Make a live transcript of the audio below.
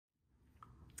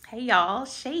Hey y'all,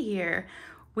 Shay here.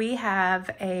 We have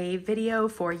a video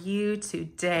for you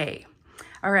today.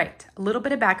 All right, a little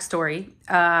bit of backstory.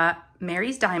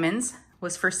 Mary's Diamonds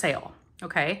was for sale,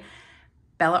 okay?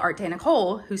 Bella Art Day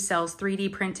Nicole, who sells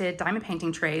 3D printed diamond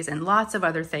painting trays and lots of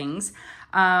other things,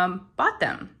 bought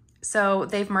them. So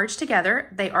they've merged together.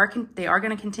 They are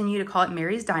going to continue to call it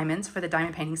Mary's Diamonds for the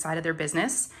diamond painting side of their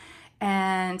business.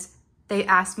 And they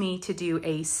asked me to do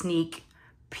a sneak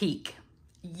peek.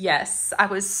 Yes, I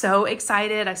was so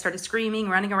excited. I started screaming,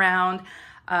 running around.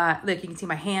 Look, you can see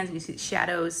my hands, you can see the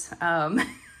shadows. I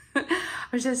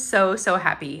was just so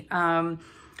happy.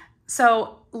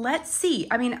 So let's see.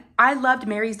 I mean, I loved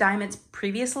Mary's Diamonds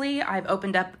previously. I've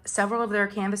opened up several of their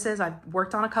canvases. I've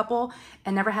worked on a couple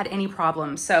and never had any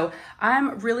problems. So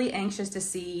I'm really anxious to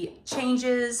see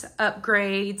changes,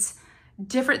 upgrades,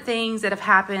 different things that have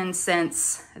happened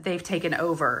since they've taken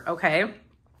over, okay?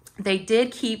 They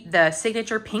did keep the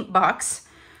signature pink box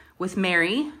with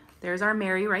Mary. There's our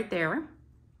Mary right there. And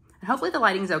hopefully the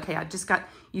lighting's okay. I just got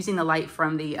using the light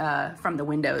from the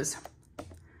windows.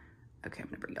 Okay, I'm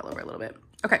gonna bring y'all over a little bit.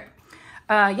 Okay,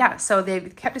 yeah, so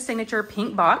they've kept a signature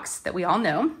pink box that we all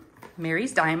know.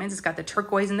 Mary's Diamonds, it's got the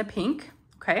turquoise and the pink,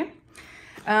 okay?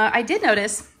 I did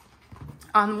notice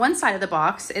on one side of the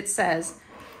box, it says,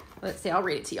 let's see, I'll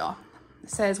read it to y'all. It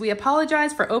says, "We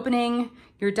apologize for opening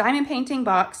your diamond painting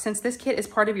box. Since this kit is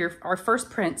part of our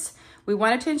first prints, we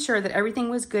wanted to ensure that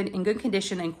everything was in good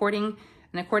condition and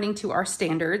according to our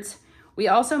standards. We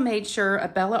also made sure a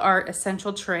Bella Art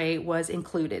essential tray was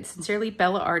included. Sincerely,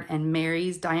 Bella Art and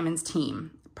Mary's Diamonds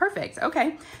team." Perfect.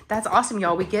 Okay, that's awesome,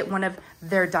 y'all. We get one of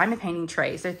their diamond painting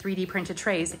trays, their 3D printed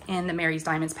trays in the Mary's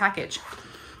Diamonds package.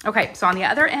 Okay, so on the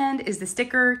other end is the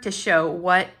sticker to show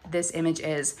what this image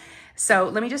is. So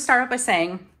let me just start off by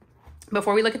saying,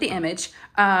 before we look at the image,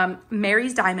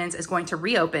 Mary's Diamonds is going to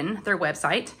reopen their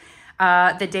website.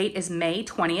 The date is May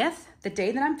 20th. The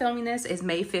day that I'm filming this is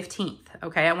May 15th,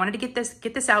 okay? I wanted to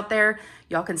get this out there.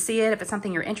 Y'all can see it. If it's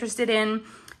something you're interested in,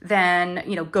 then,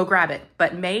 you know, go grab it.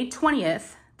 But May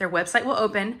 20th, their website will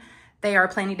open. They are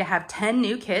planning to have 10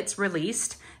 new kits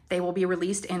released. They will be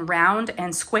released in round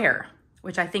and square,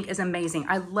 which I think is amazing.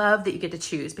 I love that you get to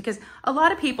choose because a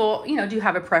lot of people, you know, do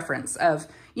have a preference of,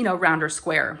 you know, round or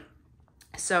square.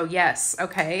 So yes,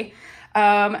 okay.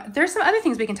 There's some other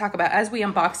things we can talk about as we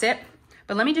unbox it,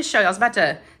 but let me just show you. I was about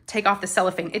to take off the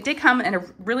cellophane. It did come in a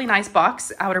really nice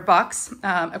box, outer box.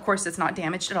 Of course, it's not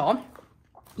damaged at all.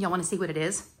 Y'all wanna see what it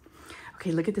is?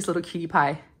 Okay, look at this little cutie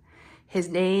pie. The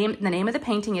name of the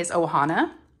painting is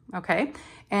Ohana, okay?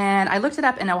 And I looked it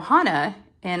up, and Ohana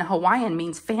in Hawaiian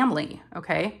means family,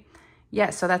 okay?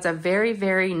 Yes, so that's a very,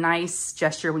 very nice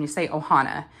gesture when you say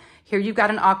Ohana. Here you've got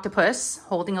an octopus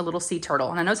holding a little sea turtle.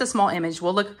 And I know it's a small image.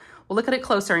 We'll look at it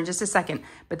closer in just a second,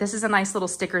 but this is a nice little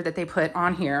sticker that they put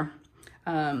on here.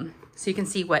 So you can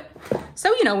see so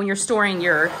you know, when you're storing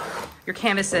your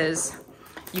canvases,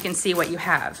 you can see what you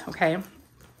have, okay?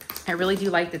 I really do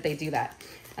like that they do that.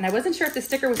 And I wasn't sure if the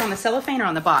sticker was on the cellophane or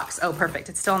on the box. Oh, perfect,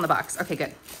 it's still on the box. Okay,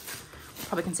 good.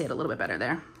 Probably can see it a little bit better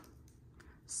there.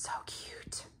 So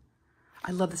cute.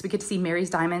 I love this. We get to see Mary's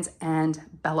Diamonds and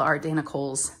Bella Art Day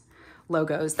Nicole's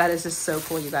logos. That is just so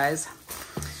cool, you guys.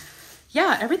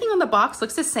 Yeah, everything on the box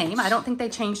looks the same. I don't think they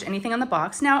changed anything on the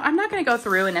box. Now, I'm not going to go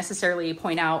through and necessarily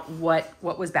point out what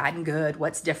was bad and good,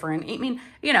 what's different. I mean,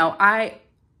 you know,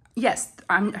 yes,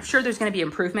 I'm sure there's going to be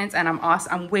improvements, and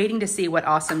I'm waiting to see what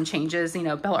awesome changes, you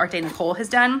know, Bella Art Day Nicole has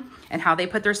done and how they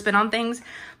put their spin on things.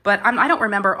 But I don't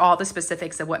remember all the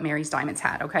specifics of what Mary's Diamonds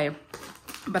had, okay?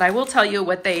 But I will tell you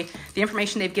what the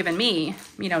information they've given me,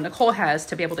 you know, Nicole has,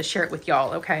 to be able to share it with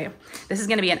y'all, okay? This is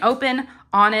going to be an open,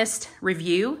 honest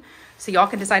review, so y'all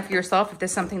can decide for yourself if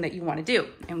this is something that you want to do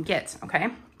and get, okay?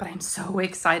 But I'm so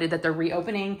excited that they're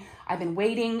reopening. I've been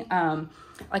waiting.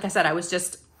 Like I said, I was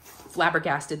just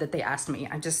flabbergasted that they asked me.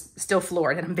 I'm just still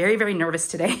floored, and I'm very, very nervous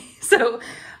today. So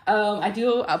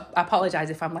I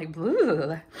apologize if I'm like,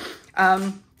 blue.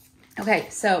 Okay,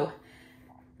 so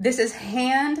this is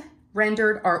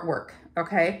hand-rendered artwork,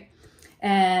 okay?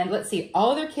 And let's see,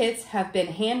 all of their kits have been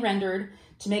hand-rendered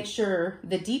to make sure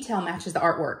the detail matches the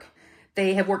artwork.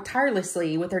 They have worked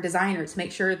tirelessly with their designer to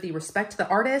make sure the respect to the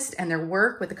artist and their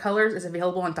work with the colors is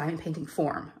available in diamond painting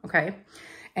form, okay?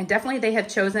 And definitely they have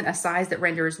chosen a size that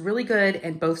renders really good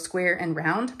in both square and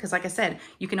round, because like I said,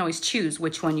 you can always choose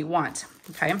which one you want,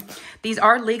 okay? These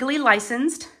are legally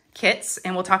licensed kits,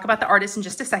 and we'll talk about the artist in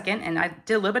just a second, and I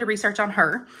did a little bit of research on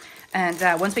her, and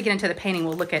once we get into the painting,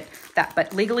 we'll look at that.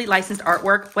 But legally licensed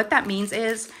artwork, what that means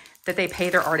is that they pay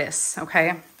their artists,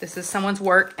 okay? This is someone's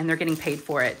work, and they're getting paid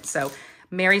for it. So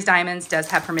Mary's Diamonds does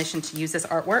have permission to use this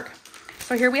artwork.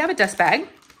 So here we have a dust bag.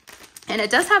 And it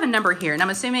does have a number here, and I'm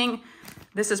assuming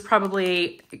this is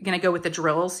probably gonna go with the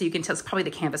drills, so you can tell it's probably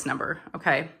the canvas number,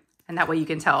 okay? And that way you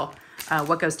can tell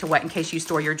what goes to what in case you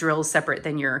store your drills separate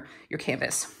than your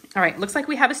canvas. All right, looks like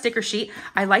we have a sticker sheet.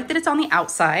 I like that it's on the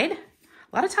outside. A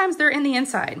lot of times they're in the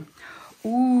inside.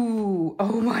 Ooh,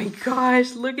 oh my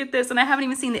gosh, look at this. And I haven't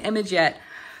even seen the image yet.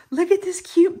 Look at this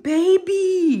cute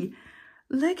baby.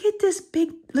 Look at this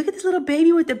little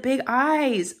baby with the big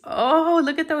eyes. Oh,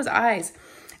 look at those eyes.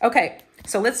 Okay,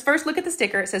 so let's first look at the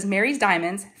sticker. It says Mary's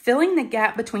Diamonds, filling the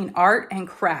gap between art and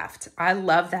craft. I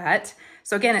love that.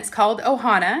 So again, it's called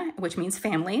Ohana, which means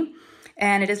family.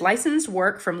 And it is licensed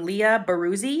work from Leah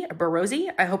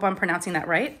Barozzi. I hope I'm pronouncing that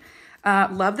right.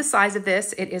 Love the size of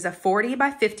this. It is a 40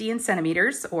 by 50 in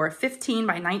centimeters or 15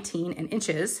 by 19 in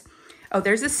inches. Oh,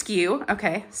 there's a skew.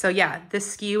 Okay, so yeah,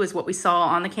 this skew is what we saw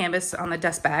on the canvas on the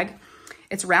dust bag.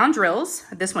 It's round drills.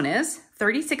 This one is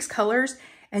 36 colors.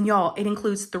 And y'all, it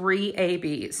includes 3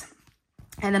 ABs.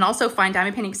 And then also find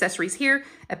diamond painting accessories here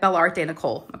at Bella Arte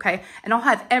Nicole, okay? And I'll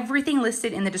have everything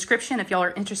listed in the description. If y'all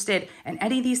are interested in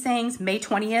any of these things, May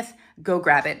 20th, go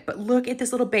grab it. But look at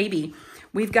this little baby.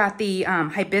 We've got the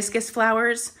hibiscus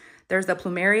flowers. There's the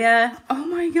plumeria. Oh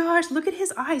my gosh, look at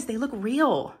his eyes. They look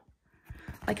real.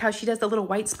 Like how she does the little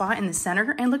white spot in the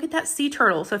center. And look at that sea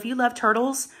turtle. So if you love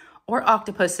turtles or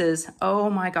octopuses, oh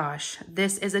my gosh,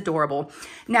 this is adorable.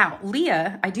 Now,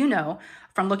 Leah, I do know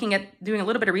from doing a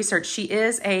little bit of research, she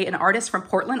is an artist from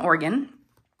Portland, Oregon.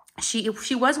 She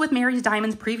was with Mary's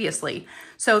Diamonds previously.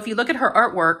 So if you look at her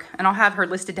artwork, and I'll have her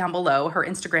listed down below, her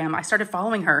Instagram, I started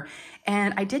following her.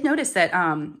 And I did notice that,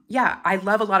 yeah, I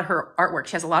love a lot of her artwork.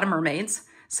 She has a lot of mermaids.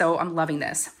 So I'm loving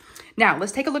this. Now,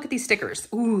 let's take a look at these stickers.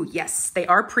 Ooh, yes, they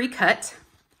are pre-cut,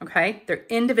 okay? They're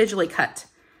individually cut.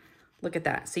 Look at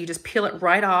that. So you just peel it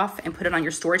right off and put it on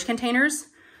your storage containers.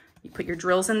 You put your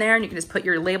drills in there and you can just put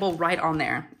your label right on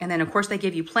there. And then of course they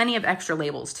give you plenty of extra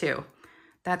labels too.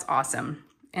 That's awesome.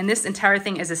 And this entire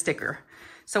thing is a sticker.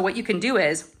 So what you can do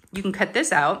is you can cut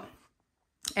this out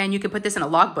and you can put this in a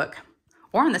logbook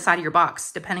or on the side of your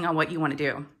box, depending on what you want to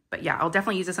do. But yeah, I'll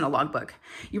definitely use this in a logbook.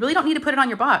 You really don't need to put it on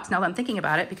your box now that I'm thinking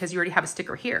about it because you already have a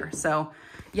sticker here. So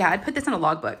yeah, I'd put this in a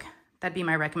logbook. That'd be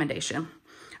my recommendation.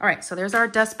 All right, so there's our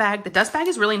dust bag. The dust bag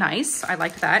is really nice. I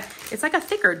like that. It's like a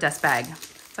thicker dust bag.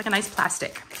 It's like a nice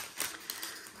plastic.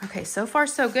 Okay, so far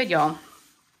so good, y'all.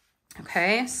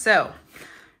 Okay, so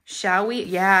shall we?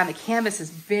 Yeah, the canvas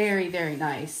is very, very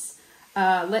nice.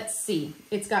 Let's see.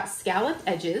 It's got scalloped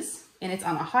edges and it's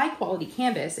on a high quality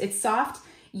canvas. It's soft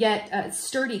yet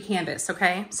sturdy canvas,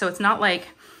 okay? So it's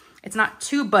not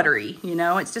too buttery, you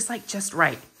know? It's just like just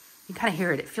right. You kind of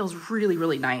hear it. It feels really,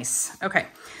 really nice. Okay.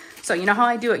 So you know how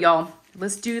I do it, y'all.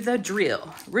 Let's do the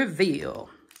drill.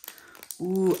 Reveal.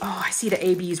 Ooh, oh, I see the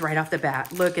ABs right off the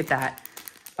bat. Look at that.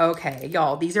 Okay,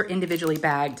 y'all, these are individually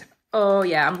bagged. Oh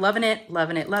yeah, I'm loving it,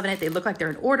 loving it, loving it. They look like they're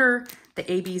in order. The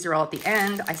ABs are all at the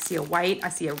end. I see a white, I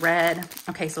see a red.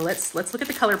 Okay, so let's look at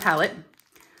the color palette.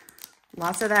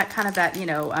 Lots of that kind of that, you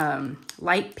know,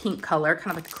 light pink color,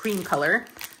 kind of like a cream color.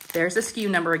 There's the SKU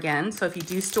number again. So if you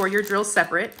do store your drills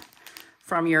separate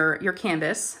from your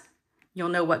canvas, you'll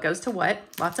know what goes to what.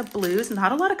 Lots of blues,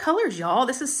 not a lot of colors, y'all.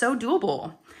 This is so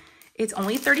doable. It's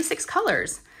only 36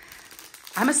 colors.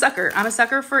 I'm a sucker. I'm a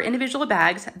sucker for individual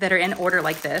bags that are in order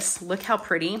like this. Look how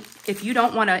pretty. If you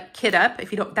don't want to kit up,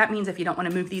 that means if you don't want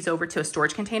to move these over to a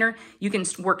storage container, you can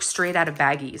work straight out of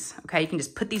baggies. Okay. You can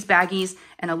just put these baggies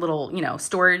in a little, you know,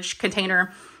 storage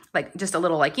container, like just a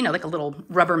little, like, you know, like a little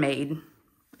Rubbermaid,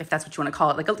 if that's what you want to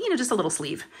call it, like a, you know, just a little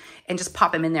sleeve, and just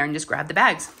pop them in there and just grab the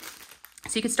bags.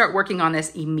 So you can start working on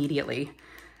this immediately.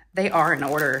 They are in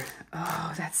order.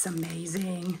 Oh, that's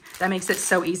amazing. That makes it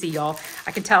so easy, y'all.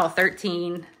 I can tell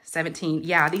 13, 17.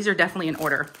 Yeah, these are definitely in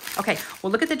order. Okay,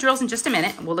 we'll look at the drills in just a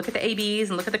minute. We'll look at the ABs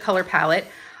and look at the color palette.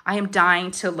 I am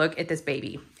dying to look at this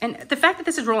baby. And the fact that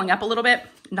this is rolling up a little bit,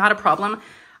 not a problem.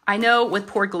 I know with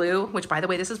poured glue, which by the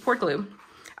way, this is poured glue,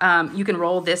 you can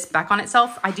roll this back on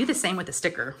itself. I do the same with the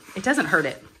sticker. It doesn't hurt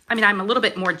it. I mean, I'm a little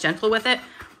bit more gentle with it,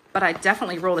 but I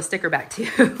definitely roll the sticker back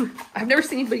too. I've never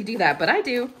seen anybody do that, but I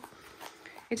do.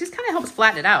 It just kind of helps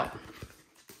flatten it out.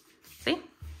 See?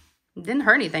 It didn't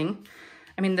hurt anything.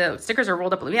 I mean, the stickers are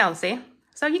rolled up. Yeah, see?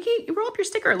 So you roll up your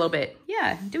sticker a little bit.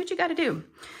 Yeah, do what you got to do.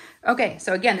 Okay,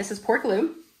 so again, this is poured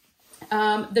glue.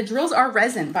 The drills are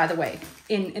resin, by the way,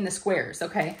 in the squares,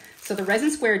 okay? So the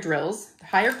resin square drills,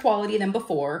 higher quality than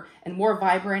before and more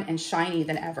vibrant and shiny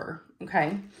than ever,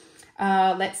 okay?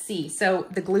 Let's see. So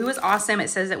the glue is awesome. It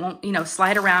says it won't, you know,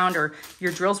 slide around or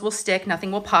your drills will stick.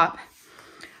 Nothing will pop.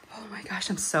 Oh my gosh,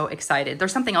 I'm so excited.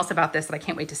 There's something else about this that I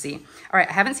can't wait to see. All right,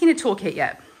 I haven't seen a toolkit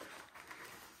yet.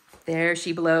 There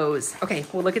she blows. Okay,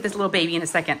 we'll look at this little baby in a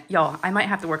second. Y'all, I might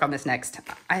have to work on this next.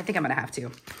 I think I'm gonna have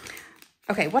to.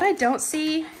 Okay, what I don't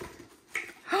see,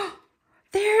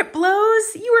 there it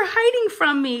blows. You were hiding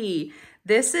from me.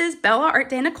 This is Bella Art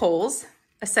de Nicole's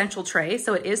essential tray.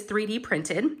 So it is 3D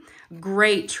printed.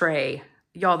 Great tray.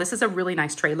 Y'all, this is a really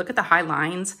nice tray. Look at the high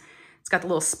lines. It's got the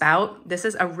little spout. This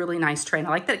is a really nice tray. And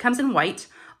I like that it comes in white.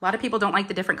 A lot of people don't like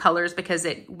the different colors because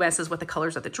it messes with the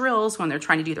colors of the drills when they're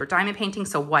trying to do their diamond painting.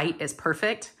 So white is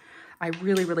perfect. I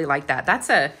really, really like that. That's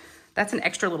an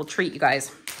extra little treat, you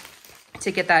guys,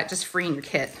 to get that just free in your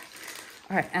kit.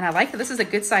 All right, and I like that this is a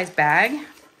good size bag.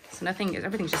 So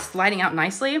everything's just sliding out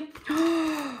nicely.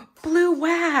 Blue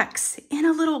wax in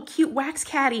a little cute wax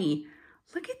caddy.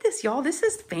 Look at this, y'all. This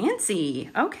is fancy.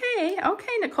 Okay,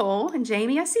 Nicole and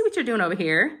Jamie, I see what you're doing over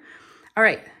here. All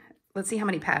right, let's see how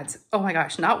many pads. Oh my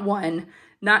gosh, not one,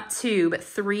 not two, but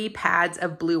 3 pads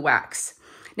of blue wax.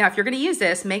 Now, if you're gonna use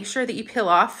this, make sure that you peel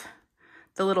off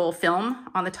the little film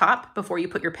on the top before you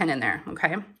put your pen in there,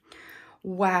 okay?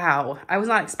 Wow, I was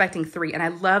not expecting 3, and I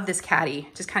love this caddy.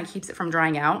 Just kind of keeps it from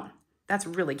drying out. That's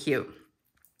really cute.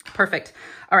 Perfect.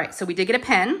 All right, so we did get a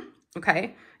pen,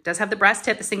 okay? It does have the brass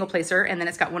tip, the single placer, and then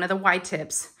it's got one of the wide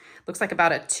tips. Looks like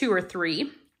about a 2 or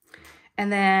 3.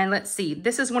 And then let's see,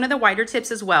 this is one of the wider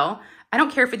tips as well. I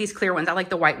don't care for these clear ones. I like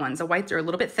the white ones. The whites are a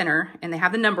little bit thinner and they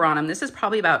have the number on them. This is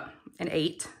probably about an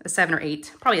 8, a 7 or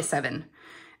 8, probably a 7.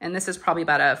 And this is probably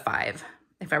about a 5,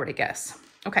 if I were to guess.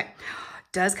 Okay,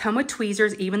 does come with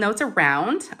tweezers, even though it's a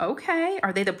round. Okay,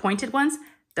 are they the pointed ones?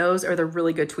 Those are the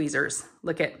really good tweezers.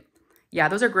 Look at, yeah,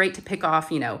 those are great to pick off,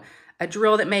 you know, a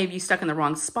drill that may have you stuck in the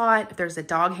wrong spot. If there's a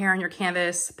dog hair on your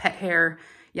canvas, pet hair,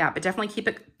 yeah, but definitely keep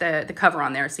it, the cover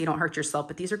on there so you don't hurt yourself,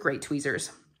 but these are great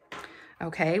tweezers.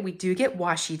 Okay, we do get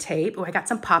washi tape. Oh, I got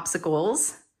some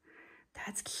popsicles.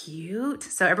 That's cute.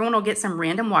 So everyone will get some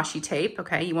random washi tape,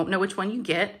 okay? You won't know which one you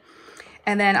get.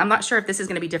 And then I'm not sure if this is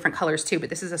gonna be different colors too, but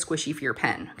this is a squishy for your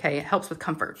pen, okay? It helps with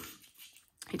comfort.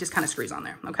 It just kind of screws on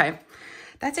there, okay?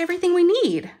 That's everything we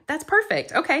need. That's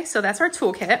perfect. Okay, so that's our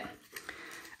toolkit.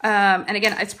 And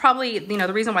again, it's probably, you know,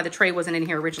 the reason why the tray wasn't in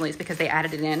here originally is because they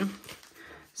added it in.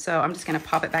 So I'm just gonna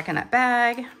pop it back in that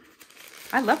bag.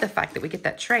 I love the fact that we get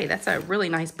that tray. That's a really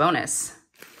nice bonus.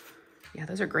 Yeah,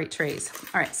 those are great trays.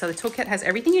 All right, so the toolkit has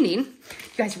everything you need.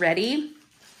 You guys ready?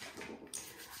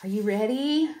 Are you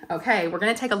ready? Okay, we're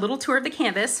gonna take a little tour of the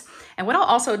canvas. And what I'll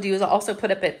also do is I'll also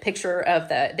put up a picture of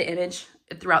the image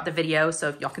throughout the video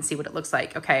so y'all can see what it looks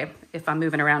like, okay, if I'm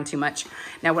moving around too much.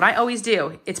 Now, what I always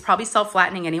do, it's probably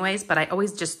self-flattening anyways, but I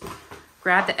always just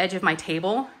grab the edge of my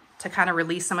table to kind of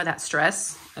release some of that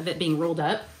stress of it being rolled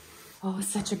up. Oh, it's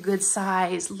such a good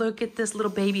size. Look at this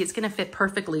little baby. It's gonna fit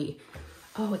perfectly.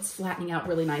 Oh, it's flattening out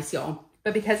really nice, y'all.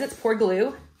 But because it's pour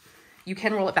glue, you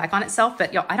can roll it back on itself,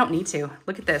 but y'all, I don't need to.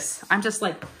 Look at this. I'm just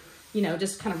like, you know,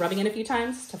 just kind of rubbing it a few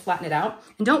times to flatten it out.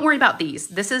 And don't worry about these.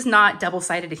 This is not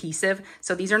double-sided adhesive.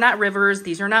 So these are not rivers.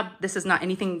 These are not, this is not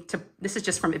anything to, this is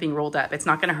just from it being rolled up. It's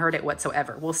not gonna hurt it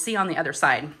whatsoever. We'll see on the other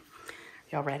side.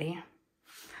 Y'all ready?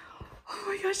 Oh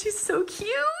my gosh, she's so cute.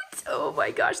 Oh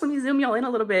my gosh, let me zoom y'all in a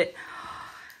little bit.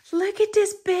 Look at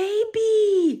this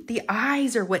baby. The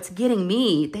eyes are what's getting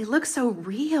me. They look so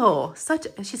real.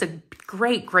 She's a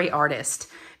great, great artist.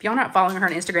 If y'all not following her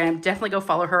on Instagram, definitely go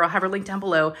follow her. I'll have her link down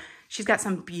below. She's got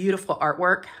some beautiful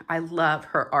artwork. I love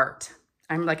her art.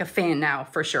 I'm like a fan now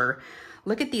for sure.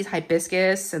 Look at these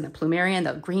hibiscus and the plumeria and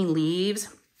the green leaves.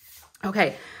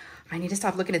 Okay, I need to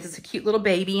stop looking at this cute little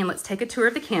baby and let's take a tour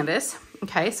of the canvas.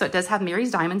 Okay, so it does have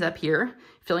Mary's Diamonds up here,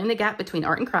 filling the gap between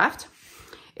art and craft.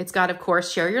 It's got, of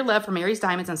course, share your love for Mary's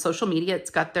Diamonds on social media.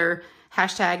 It's got their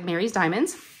hashtag Mary's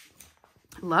Diamonds.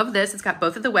 Love this. It's got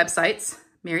both of the websites,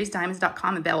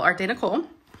 marysdiamonds.com and Bella Art de Nicole.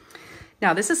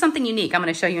 Now, this is something unique I'm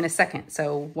going to show you in a second,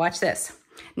 so watch this.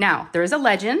 Now, there is a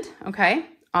legend, okay,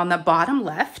 on the bottom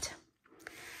left.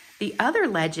 The other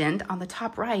legend on the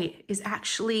top right is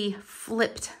actually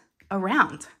flipped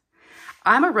around.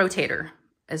 I'm a rotator,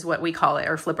 is what we call it,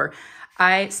 or flipper.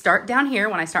 I start down here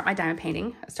when I start my diamond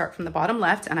painting. I start from the bottom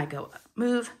left and I go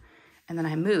move, and then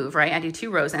I move, right? I do 2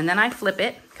 rows and then I flip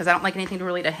it because I don't like anything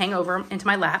to hang over into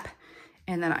my lap.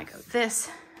 And then I go this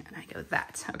and I go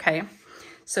that, okay?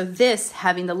 So this,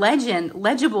 having the legend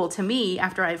legible to me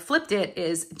after I flipped it,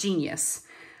 is genius.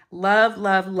 Love,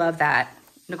 love, love that.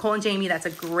 Nicole and Jamie, that's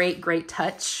a great, great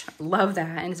touch. Love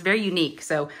that, and it's very unique.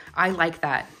 So I like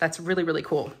that. That's really, really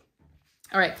cool.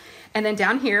 All right, and then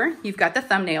down here, you've got the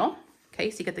thumbnail. Okay,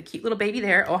 so you got the cute little baby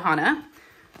there, Ohana.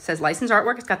 It says licensed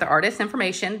artwork. It's got the artist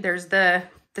information. There's the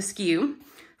skew,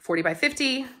 40 by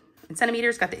 50 in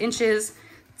centimeters. Got the inches.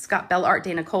 It's got Bella Art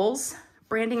de Nicole's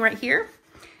branding right here.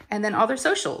 and then all their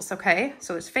socials, okay?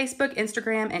 So there's Facebook,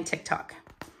 Instagram, and TikTok.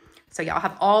 So y'all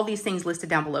have all these things listed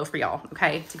down below for y'all,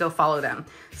 okay, to go follow them.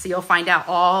 So you'll find out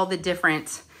all the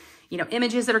different, you know,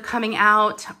 images that are coming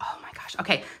out. Oh my gosh.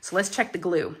 Okay, so let's check the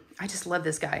glue. I just love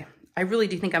this guy. I really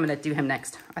do think I'm gonna do him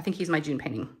next. I think he's my June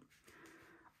painting.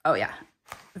 Oh yeah,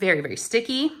 very, very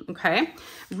sticky, okay?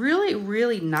 Really,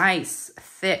 really nice,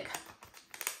 thick.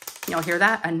 Y'all hear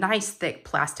that? A nice, thick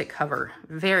plastic cover.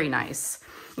 Very nice.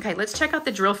 Okay, let's check out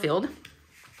the drill field.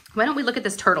 Why don't we look at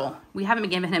this turtle? We haven't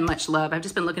been giving him much love. I've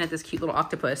just been looking at this cute little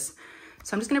octopus.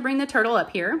 So I'm just gonna bring the turtle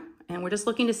up here and we're just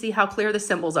looking to see how clear the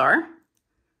symbols are.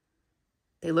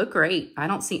 They look great. I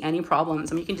don't see any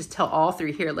problems. I mean, you can just tell all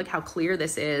through here. Look how clear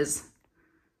this is.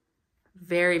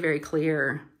 Very, very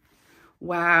clear.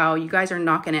 Wow, you guys are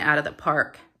knocking it out of the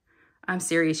park. I'm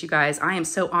serious, you guys. I am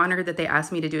so honored that they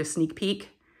asked me to do a sneak peek.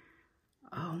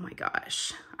 Oh my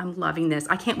gosh, I'm loving this.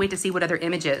 I can't wait to see what other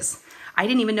images. I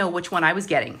didn't even know which one I was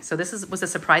getting. So this was a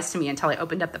surprise to me until I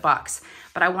opened up the box.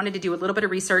 But I wanted to do a little bit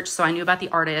of research so I knew about the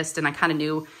artist and I kind of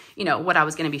knew, you know, what I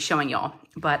was gonna be showing y'all.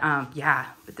 But yeah,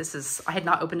 but this is, I had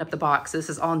not opened up the box. So this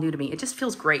is all new to me. It just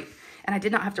feels great. And I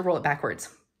did not have to roll it backwards.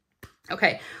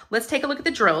 Okay, let's take a look at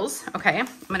the drills. Okay, I'm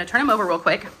gonna turn them over real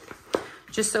quick.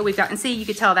 Just so we've got, and see, you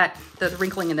could tell that the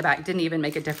wrinkling in the back didn't even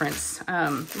make a difference.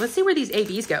 Let's see where these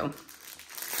ABs go.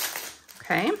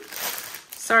 Okay,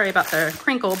 sorry about the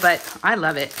crinkle, but I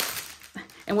love it.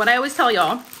 And what I always tell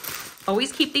y'all,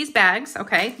 always keep these bags,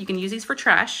 okay? You can use these for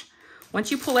trash. Once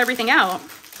you pull everything out,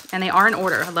 and they are in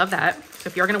order, I love that. So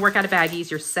if you're gonna work out of baggies,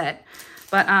 you're set.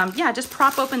 But yeah, just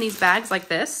prop open these bags like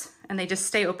this, and they just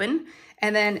stay open.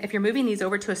 And then if you're moving these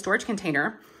over to a storage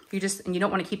container, and you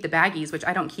don't wanna keep the baggies, which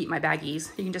I don't keep my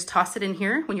baggies, you can just toss it in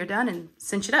here when you're done and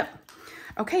cinch it up.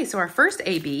 Okay, so our first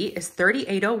AB is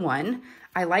 3801.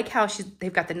 I like how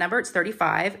they've got the number, it's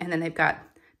 35, and then they've got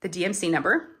the DMC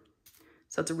number.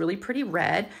 So it's a really pretty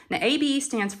red. Now AB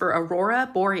stands for Aurora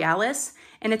Borealis,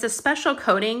 and it's a special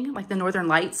coating, like the Northern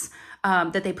Lights,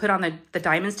 that they put on the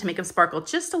diamonds to make them sparkle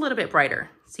just a little bit brighter.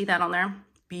 See that on there?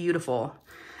 Beautiful.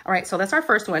 All right, so that's our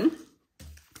first one.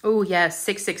 Oh yes,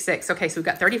 666. Okay, so we've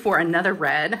got 34, another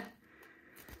red.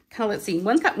 Kind of, let's see,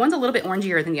 one's a little bit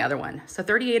orangier than the other one. So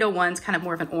 3801 is kind of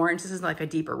more of an orange. This is like a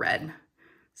deeper red.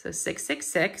 So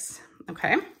 666,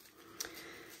 okay. And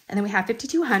then we have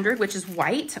 5200, which is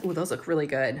white. Oh, those look really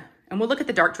good. And we'll look at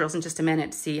the dark drills in just a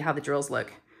minute to see how the drills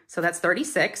look. So that's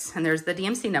 36, and there's the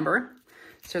DMC number.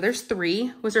 So there's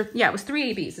 3. Was there? Yeah, it was 3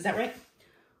 ABs. Is that right?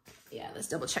 Yeah, let's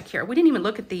double check here. We didn't even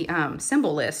look at the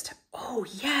symbol list. Oh,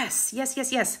 yes, yes,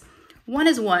 yes, yes. 1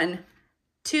 is 1,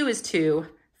 2 is 2,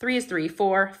 3 is 3,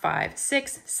 4, 5,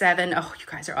 6, 7. Oh, you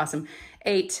guys are awesome.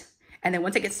 8. And then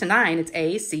once it gets to 9, it's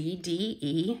A, C, D,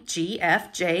 E, G,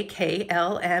 F, J, K,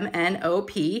 L, M, N, O,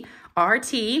 P, R,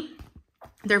 T.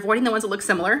 They're avoiding the ones that look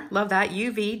similar. Love that.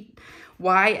 U, V,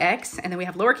 Y, X. And then we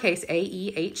have lowercase a,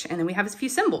 E, H. And then we have a few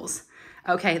symbols.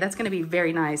 Okay, that's going to be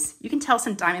very nice. You can tell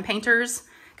some diamond painters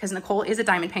because Nicole is a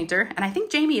diamond painter. And I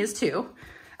think Jamie is too.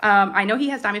 I know he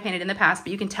has diamond painted in the past,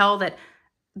 but you can tell that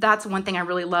that's one thing I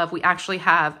really love. We actually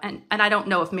have, and I don't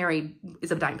know if Mary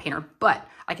is a diamond painter, but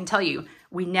I can tell you,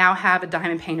 we now have a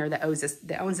diamond painter that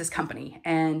owns this company.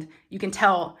 And you can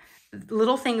tell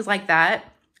little things like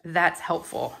that, that's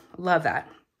helpful. Love that.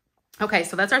 Okay,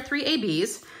 so that's our 3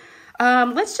 ABs.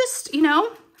 Let's just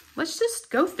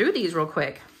go through these real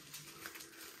quick.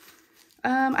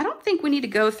 I don't think we need to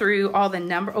go through all the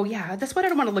number. Oh yeah, that's what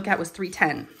I want to look at was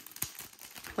 310.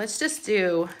 Let's just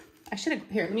do,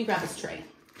 here, let me grab this tray.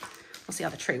 We'll see how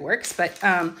the tray works. But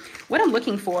what I'm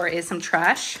looking for is some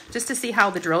trash, just to see how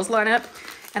the drills line up,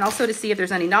 and also to see if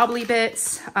there's any knobbly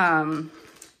bits. And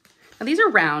these are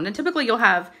round, and typically you'll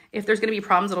have, if there's gonna be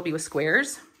problems, it'll be with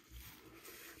squares.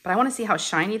 But I wanna see how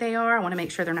shiny they are. I wanna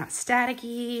make sure they're not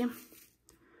staticky.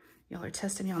 Y'all are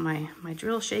testing me on my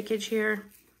drill shakeage here.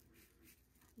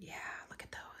 Yeah, look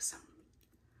at those.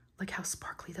 Look how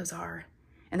sparkly those are.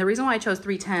 And the reason why I chose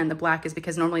 310, the black, is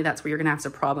because normally that's where you're gonna have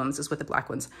some problems, is with the black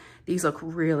ones. These look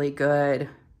really good.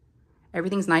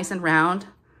 Everything's nice and round.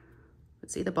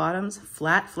 Let's see the bottoms,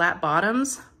 flat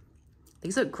bottoms.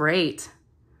 These look great.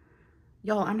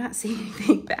 Y'all, I'm not seeing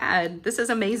anything bad. This is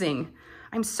amazing.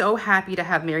 I'm so happy to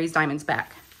have Mary's Diamonds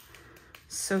back.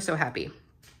 So happy.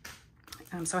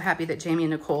 I'm so happy that Jamie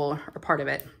and Nicole are part of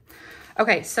it.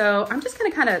 Okay, so I'm just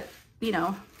gonna kind of, there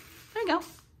you go.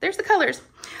 There's the colors.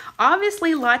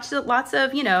 Obviously, lots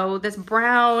of, this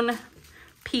brown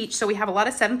peach. So we have a lot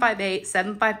of 758,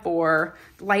 754,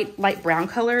 light brown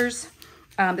colors.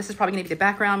 This is probably gonna be the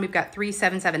background. We've got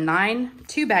 3779,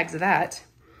 2 bags of that.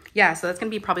 Yeah, so that's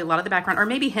gonna be probably a lot of the background, or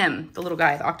maybe him, the little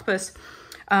guy, the octopus.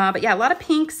 But yeah, a lot of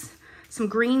pinks, Some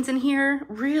greens in here.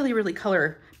 Really, really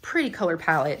pretty color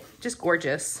palette. Just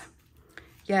gorgeous.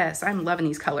 Yes, I'm loving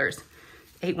these colors.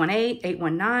 818,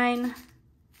 819.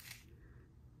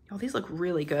 Oh, these look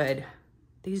really good.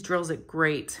 These drills look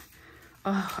great.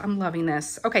 Oh, I'm loving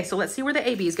this. Okay, so let's see where the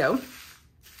ABs go.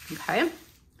 Okay. I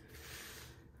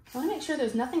want to make sure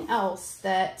there's nothing else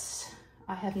that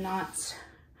I have not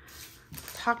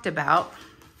talked about,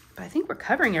 but I think we're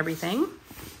covering everything.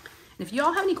 And if you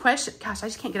all have any questions, gosh, I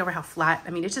just can't get over how flat.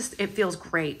 I mean, it feels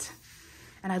great.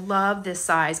 And I love this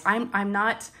size. I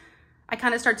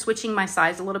kind of started switching my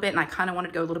size a little bit, and I kind of wanted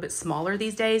to go a little bit smaller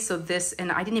these days. So this,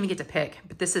 and I didn't even get to pick,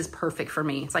 but this is perfect for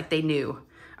me. It's like they knew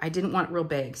I didn't want it real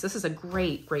big. So this is a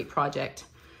great, great project.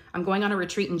 I'm going on a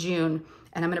retreat in June,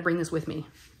 and I'm gonna bring this with me.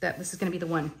 This is gonna be the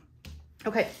one.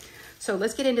 Okay, so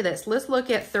let's get into this. Let's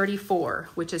look at 34,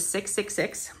 which is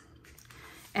 666.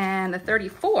 And the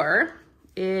 34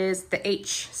 is the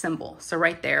H symbol. So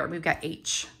right there, we've got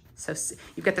H. So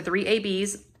you've got the 3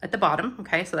 ABs at the bottom,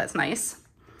 okay, so that's nice.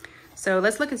 So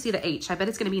let's look and see the H. I bet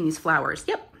it's gonna be in these flowers.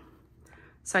 Yep.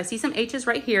 So I see some H's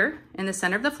right here in the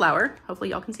center of the flower.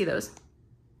 Hopefully y'all can see those.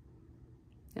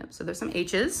 Yep, so there's some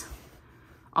H's.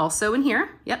 Also in here,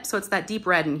 yep, so it's that deep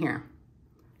red in here.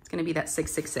 It's gonna be that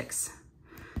 666.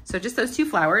 So just those 2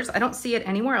 flowers. I don't see it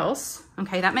anywhere else.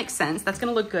 Okay, that makes sense. That's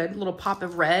gonna look good. A little pop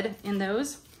of red in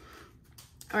those.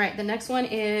 All right, the next one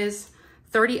is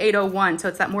 3801. So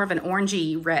it's that more of an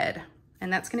orangey red.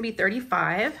 And that's gonna be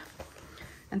 35.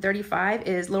 And 35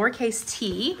 is lowercase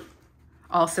t,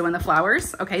 also in the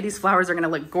flowers. Okay, these flowers are gonna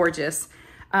look gorgeous.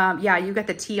 Yeah, you got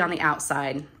the T on the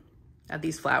outside of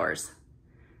these flowers.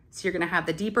 So you're gonna have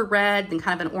the deeper red, then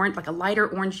kind of an orange, like a lighter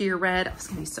orangier red. Oh, it's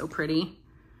gonna be so pretty.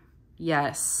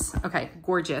 Yes, okay,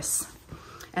 gorgeous.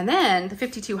 And then the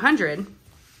 5200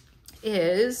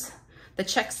 is the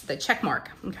check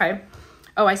mark, okay?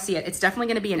 Oh, I see it. It's definitely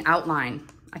gonna be an outline.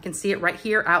 I can see it right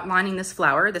here outlining this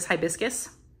flower, this hibiscus.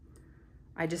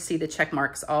 I just see the check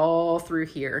marks all through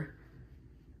here.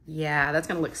 Yeah, that's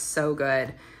gonna look so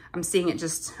good. I'm seeing it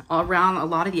just all around a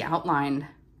lot of the outline.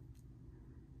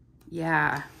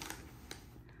 Yeah.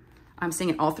 I'm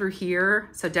seeing it all through here.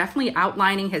 So definitely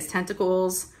outlining his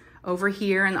tentacles over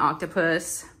here in the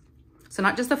octopus. So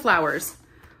not just the flowers,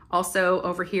 also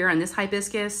over here on this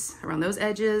hibiscus, around those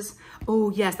edges.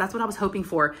 Oh yes, that's what I was hoping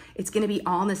for. It's gonna be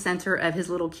all in the center of his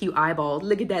little cute eyeball.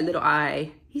 Look at that little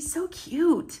eye. He's so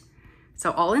cute.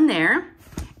 So all in there,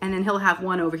 and then he'll have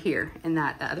one over here in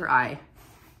that other eye.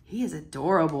 He is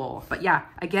adorable. But yeah,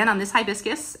 again, on this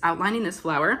hibiscus, outlining this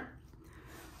flower.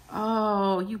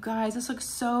 Oh, you guys, this looks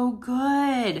so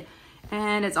good.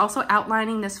 And it's also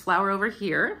outlining this flower over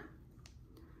here.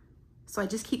 So I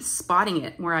just keep spotting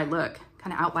it where I look,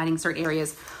 kind of outlining certain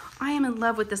areas. I am in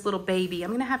love with this little baby.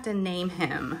 I'm gonna have to name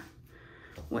him.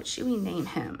 What should we name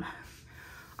him?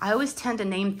 I always tend to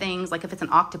name things, like if it's an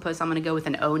octopus, I'm gonna go with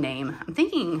an O name. I'm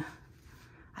thinking,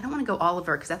 I don't wanna go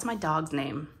Oliver because that's my dog's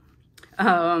name.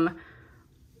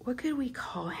 What could we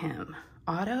call him?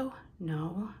 Otto?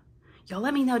 No. Y'all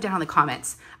let me know down in the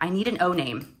comments. I need an O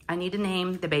name. I need to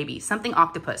name the baby. Something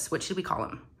octopus. What should we call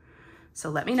him? So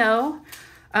let me know.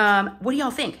 What do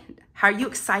y'all think? How are you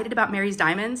excited about Mary's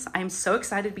Diamonds? I'm so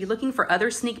excited to be looking for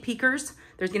other sneak peekers.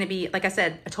 There's gonna be, like I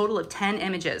said, a total of 10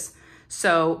 images.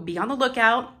 So be on the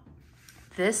lookout.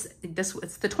 It's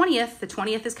the 20th. The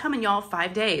 20th is coming, y'all,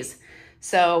 5 days.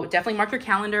 So definitely mark your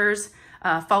calendars.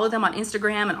 Follow them on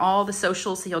Instagram and all the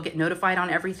socials so you'll get notified on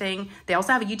everything. They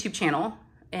also have a YouTube channel.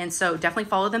 And so definitely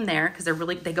follow them there because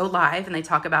they go live and they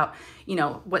talk about, you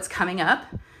know, what's coming up.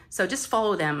 So just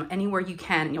follow them anywhere you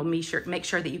can and you'll make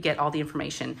sure that you get all the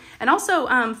information. And also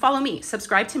follow me,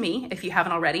 subscribe to me if you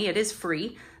haven't already. It is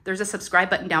free. There's a subscribe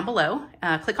button down below.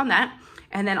 Click on that.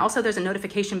 And then also there's a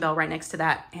notification bell right next to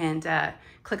that. And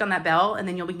click on that bell and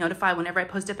then you'll be notified whenever I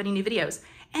post up any new videos.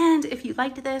 And if you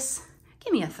liked this,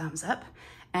 give me a thumbs up.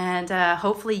 And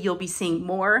hopefully you'll be seeing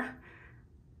more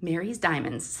Mary's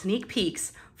Diamonds sneak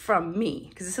peeks from me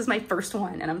because this is my first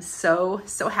one and I'm so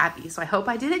happy. So I hope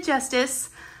I did it justice.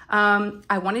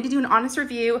 I wanted to do an honest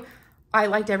review. I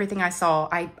liked everything I saw.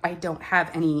 I don't have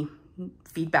any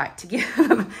feedback to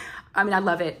give. I mean, I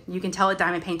love it. You can tell a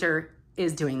diamond painter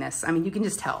is doing this. I mean, you can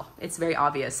just tell. It's very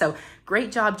obvious. So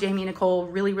great job, Jamie and Nicole.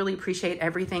 Really, really appreciate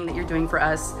everything that you're doing for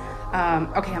us.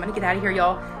 Okay, I'm gonna get out of here,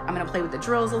 y'all. I'm gonna play with the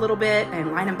drills a little bit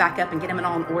and line them back up and get them in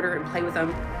all in order and play with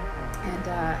them.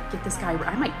 And get this guy,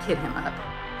 I might kid him up.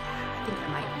 I think I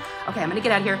might. Okay, I'm gonna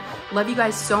get out of here. Love you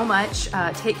guys so much.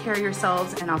 Take care of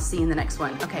yourselves and I'll see you in the next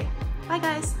one. Okay, bye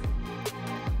guys.